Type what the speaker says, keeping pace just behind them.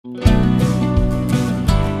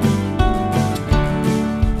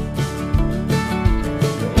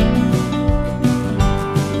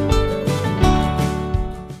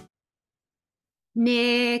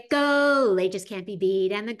Nicolet just can't be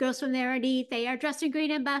beat. And the girls from there are neat. They are dressed in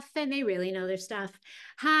green and buff, and they really know their stuff.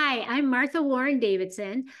 Hi, I'm Martha Warren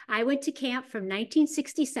Davidson. I went to camp from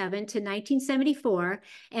 1967 to 1974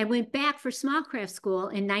 and went back for small craft school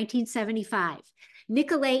in 1975.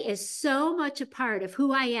 Nicolet is so much a part of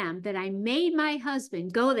who I am that I made my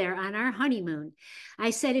husband go there on our honeymoon.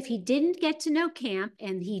 I said if he didn't get to know camp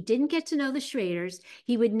and he didn't get to know the Schraders,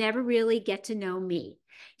 he would never really get to know me.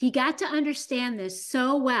 He got to understand this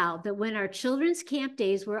so well that when our children's camp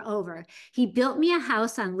days were over, he built me a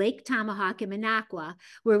house on Lake Tomahawk in Minocqua,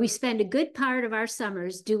 where we spend a good part of our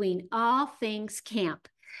summers doing all things camp.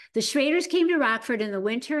 The Schraders came to Rockford in the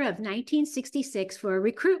winter of 1966 for a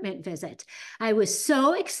recruitment visit. I was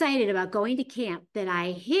so excited about going to camp that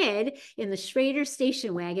I hid in the Schrader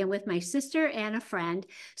station wagon with my sister and a friend,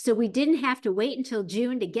 so we didn't have to wait until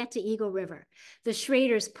June to get to Eagle River. The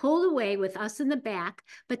Schraders pulled away with us in the back,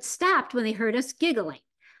 but stopped when they heard us giggling.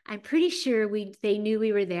 I'm pretty sure they knew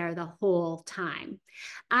we were there the whole time.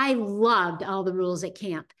 I loved all the rules at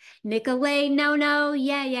camp. Nicolet, no, no,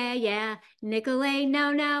 yeah, yeah, yeah. Nicolet,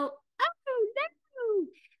 no, no, oh, no.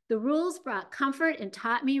 The rules brought comfort and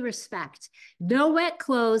taught me respect. No wet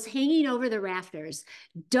clothes hanging over the rafters.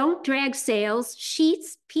 Don't drag sails,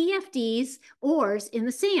 sheets, PFDs, oars in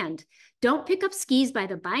the sand. Don't pick up skis by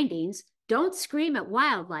the bindings. Don't scream at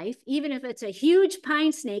wildlife, even if it's a huge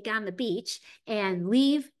pine snake on the beach, and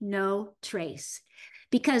leave no trace.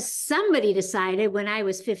 Because somebody decided when I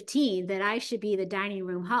was 15 that I should be the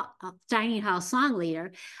dining hall song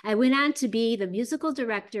leader, I went on to be the musical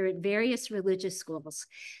director at various religious schools.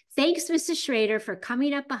 Thanks, Mrs. Schrader, for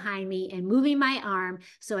coming up behind me and moving my arm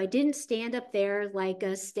so I didn't stand up there like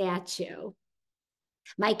a statue.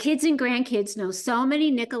 My kids and grandkids know so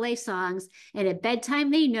many Nicolet songs, and at bedtime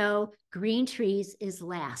they know Green Trees is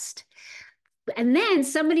last. And then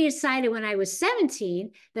somebody decided when I was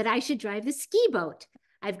 17 that I should drive the ski boat.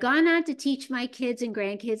 I've gone on to teach my kids and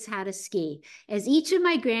grandkids how to ski. As each of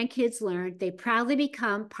my grandkids learned, they proudly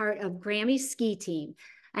become part of Grammy's ski team.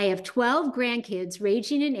 I have 12 grandkids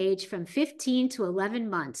ranging in age from 15 to 11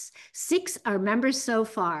 months. 6 are members so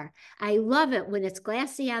far. I love it when it's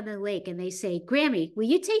glassy on the lake and they say, Grammy, will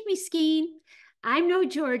you take me skiing? I'm no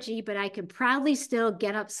Georgie, but I can proudly still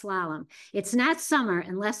get up slalom. It's not summer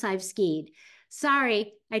unless I've skied.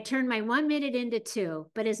 Sorry, I turned my 1 minute into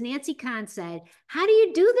 2. But as Nancy Kahn said, how do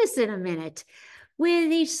you do this in a minute?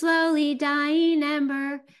 With each slowly dying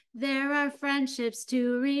ember, there are friendships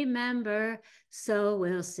to remember. So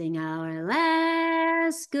we'll sing our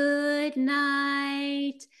last good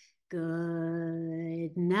night.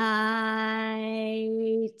 Good night.